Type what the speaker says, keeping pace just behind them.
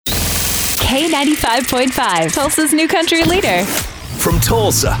K95.5, Tulsa's new country leader. From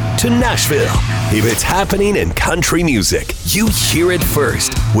Tulsa to Nashville, if it's happening in country music, you hear it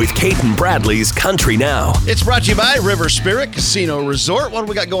first with Cait and Bradley's Country Now. It's brought to you by River Spirit Casino Resort. What do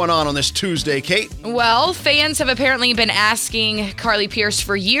we got going on this Tuesday, Cait? Well, fans have apparently been asking Carly Pearce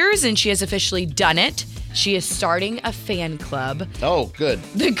for years, and she has officially done it. She is starting a fan club. Oh, good.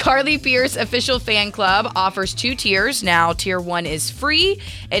 The Carly Pearce official fan club offers 2 tiers. Now, tier 1 is free,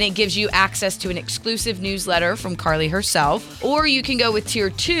 and it gives you access to an exclusive newsletter from Carly herself. Or you can go with tier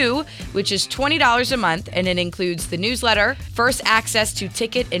 2, which is $20 a month, and it includes the newsletter, first access to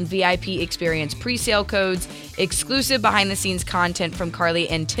ticket and VIP experience presale codes, exclusive behind-the-scenes content from Carly,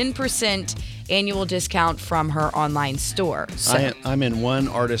 and 10% annual discount from her online store. So, I'm in one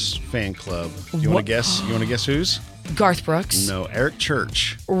artist fan club. You want to guess? You want to guess whose? Garth Brooks. No, Eric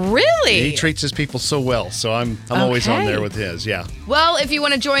Church. Really? He treats his people so well, so I'm always on there with his. Yeah. Well, if you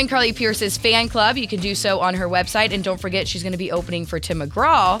want to join Carly Pearce's fan club, you can do so on her website. And don't forget, she's going to be opening for Tim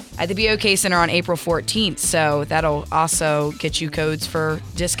McGraw at the BOK Center on April 14th. So that'll also get you codes for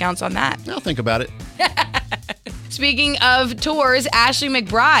discounts on that. I'll think about it. Speaking of tours, Ashley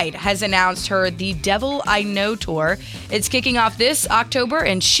McBryde has announced her The Devil I Know tour. It's kicking off this October,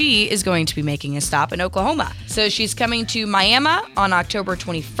 and she is going to be making a stop in Oklahoma. So she's coming to Miami on October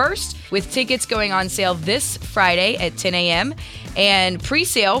 21st, with tickets going on sale this Friday at 10 a.m. And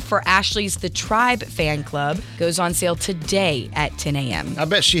pre-sale for Ashley's The Tribe fan club goes on sale today at 10 a.m. I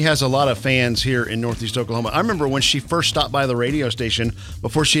bet she has a lot of fans here in Northeast Oklahoma. I remember when she first stopped by the radio station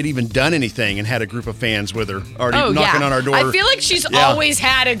before she had even done anything and had a group of fans with her already knocking on our door. I feel like she's always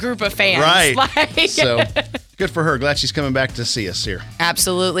had a group of fans. Right. So good for her. Glad she's coming back to see us here.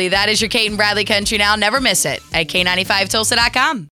 Absolutely. That is your Cait and Bradley Country Now. Never miss it at K95Tulsa.com.